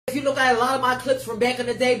If you look at a lot of my clips from back in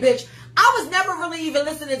the day, bitch, I was never really even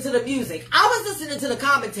listening to the music. I was listening to the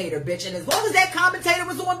commentator, bitch. And as long as that commentator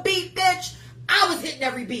was on beat, bitch, I was hitting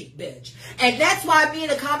every beat, bitch. And that's why me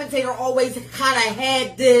and the commentator always kind of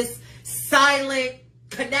had this silent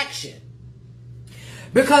connection.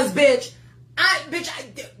 Because, bitch,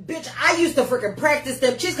 I used to freaking practice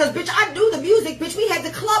them chicks because, bitch, I knew the music, bitch. We had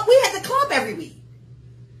the club every week.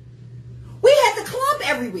 We had the club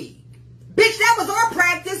every week. Bitch, that was our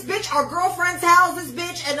practice, bitch. Our girlfriends' houses,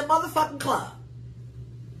 bitch, and the motherfucking club.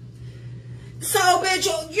 So, bitch,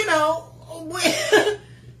 you know,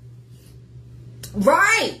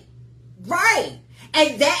 right.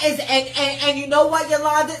 And that is, and you know what,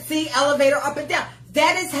 Yolanda? See, elevator up and down.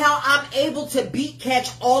 That is how I'm able to beat catch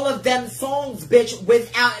all of them songs, bitch,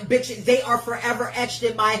 without, bitch, they are forever etched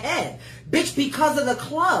in my head. Bitch, because of the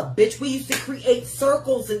club, bitch, we used to create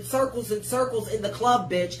circles and circles and circles in the club,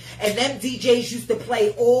 bitch, and them DJs used to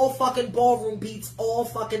play all fucking ballroom beats all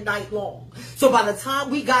fucking night long. So by the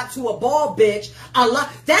time we got to a ball, bitch,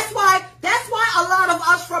 that's why a lot of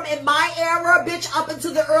us from in my era, bitch, up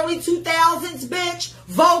into the early 2000s, bitch,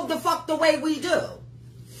 vogue the fuck the way we do.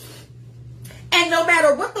 And no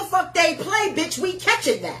matter what the fuck they play, bitch, we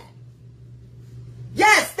catching that.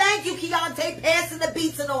 Yes, thank you, Keontae, passing the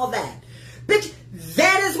beats and all that. Bitch,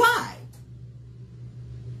 that is why.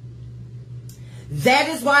 That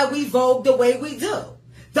is why we vogue the way we do.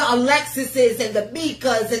 The Alexises and the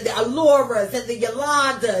Mikas and the Alluras and the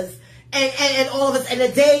Yolandas and all of us and the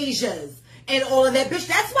Dejas and all of that. Bitch,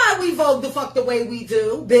 that's why we vogue the fuck the way we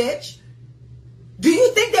do, bitch. Do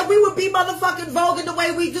you think that we would be motherfucking voguing the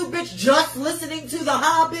way we do, bitch, just listening to the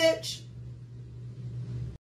bitch?